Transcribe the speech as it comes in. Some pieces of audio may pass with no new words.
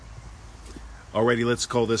Alrighty, let's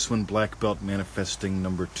call this one Black Belt Manifesting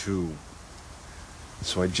number 2.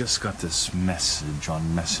 So I just got this message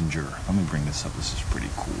on Messenger. Let me bring this up. This is pretty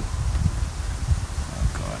cool. Oh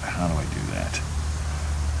God, how do I do that?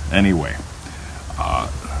 Anyway,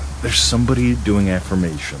 there's somebody doing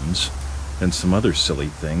affirmations and some other silly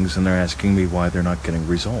things, and they're asking me why they're not getting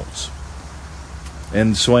results.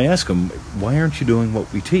 And so I ask them, why aren't you doing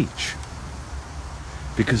what we teach?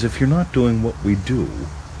 Because if you're not doing what we do,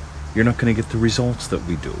 you're not going to get the results that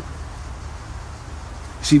we do.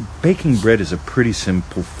 See, baking bread is a pretty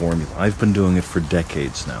simple formula. I've been doing it for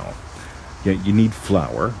decades now. You need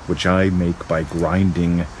flour, which I make by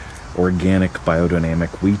grinding organic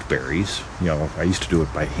biodynamic wheat berries. I used to do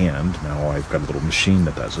it by hand. Now I've got a little machine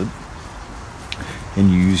that does it. And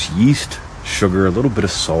you use yeast, sugar, a little bit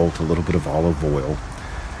of salt, a little bit of olive oil,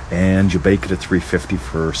 and you bake it at 350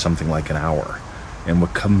 for something like an hour. And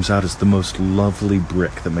what comes out is the most lovely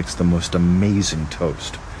brick that makes the most amazing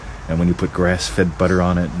toast. And when you put grass-fed butter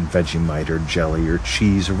on it and Vegemite or jelly or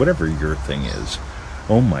cheese or whatever your thing is,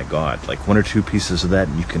 oh my God, like 1 or 2 pieces of that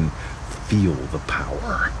and you can feel the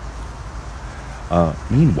power.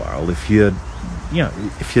 Meanwhile, if you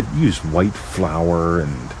use white flour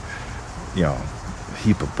and, a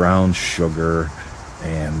heap of brown sugar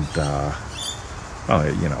and,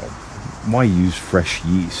 why use fresh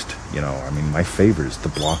yeast? My favorite is the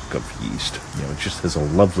block of yeast. It just has a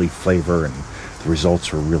lovely flavor and the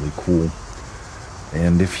results are really cool.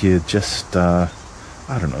 And if you just,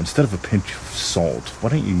 instead of a pinch of salt, why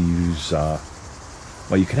don't you use,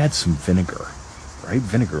 you could add some vinegar, right?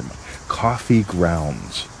 Vinegar, coffee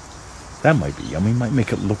grounds. That might be yummy, might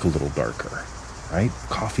make it look a little darker, right?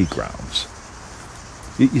 Coffee grounds.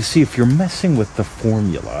 You see, if you're messing with the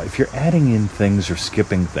formula, if you're adding in things or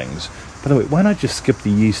skipping things, by the way, why not just skip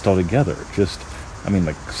the yeast altogether?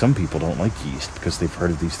 Some people don't like yeast because they've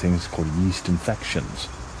heard of these things called yeast infections.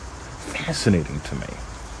 Fascinating to me.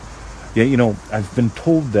 I've been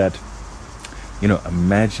told that,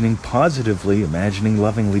 imagining positively, imagining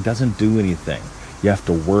lovingly doesn't do anything. You have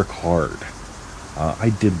to work hard.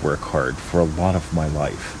 I did work hard for a lot of my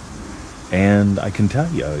life. And I can tell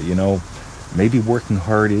you, maybe working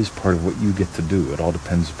hard is part of what you get to do. It all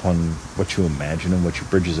depends upon what you imagine and what your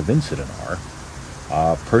bridges of incident are.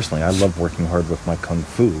 Personally, I love working hard with my kung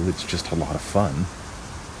fu. It's just a lot of fun.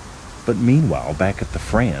 But meanwhile, back at the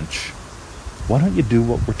French, why don't you do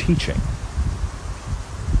what we're teaching?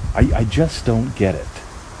 I just don't get it.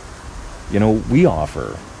 We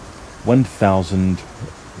offer 1,000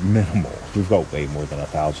 minimal. We've got way more than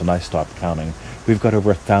 1,000. I stopped counting. We've got over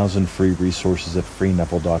 1,000 free resources at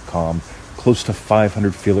freeneville.com. Close to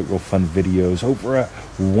 500 Feel It Real Fun videos, over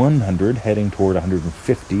 100, heading toward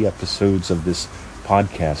 150 episodes of this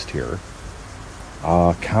podcast here.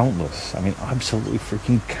 Countless, absolutely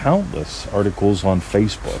freaking countless articles on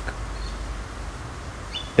Facebook.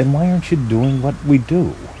 And why aren't you doing what we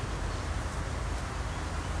do?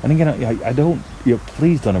 And again, I don't,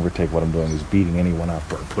 please don't ever take what I'm doing as beating anyone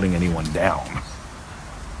up or putting anyone down.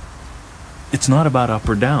 It's not about up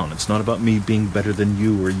or down. It's not about me being better than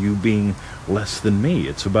you or you being less than me.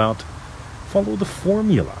 It's about follow the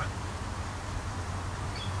formula.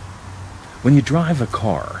 When you drive a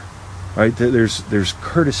car, right, there's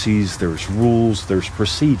courtesies, there's rules, there's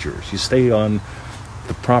procedures. You stay on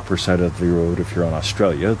the proper side of the road if you're in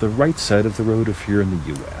Australia, the right side of the road if you're in the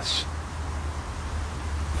U.S.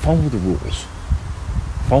 Follow the rules.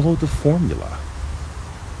 Follow the formula.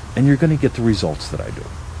 And you're going to get the results that I do.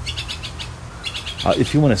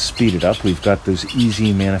 If you want to speed it up, we've got those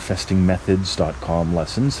easymanifestingmethods.com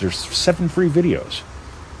lessons. There's 7 free videos.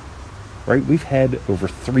 Right? We've had over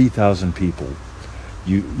 3,000 people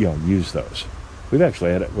use those. We've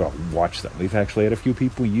actually watch them. We've actually had a few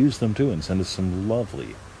people use them too and send us some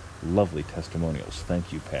lovely, lovely testimonials.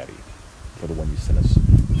 Thank you, Patty, for the one you sent us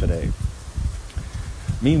today.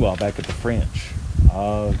 Meanwhile, back at the French,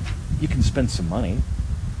 you can spend some money.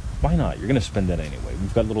 Why not? You're going to spend that anyway.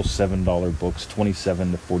 We've got little $7 books,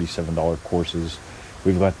 $27 to $47 courses.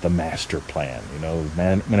 We've got the master plan,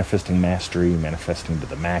 manifesting mastery, manifesting to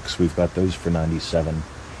the max. We've got those for $97.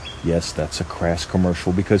 Yes, that's a crass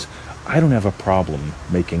commercial because I don't have a problem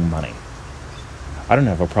making money. I don't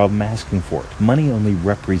have a problem asking for it. Money only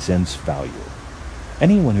represents value.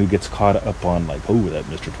 Anyone who gets caught up on that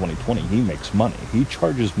Mr. 2020, he makes money. He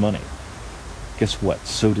charges money. Guess what?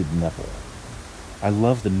 So did Neville. I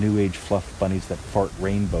love the New Age fluff bunnies that fart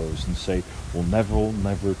rainbows and say, well, Neville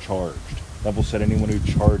never charged. Neville said anyone who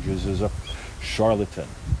charges is a charlatan.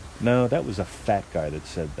 No, that was a fat guy that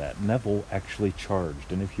said that. Neville actually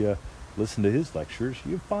charged. And if you listen to his lectures,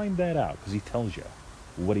 you find that out because he tells you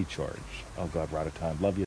what he charged. Oh, God, we're out of time. Love you.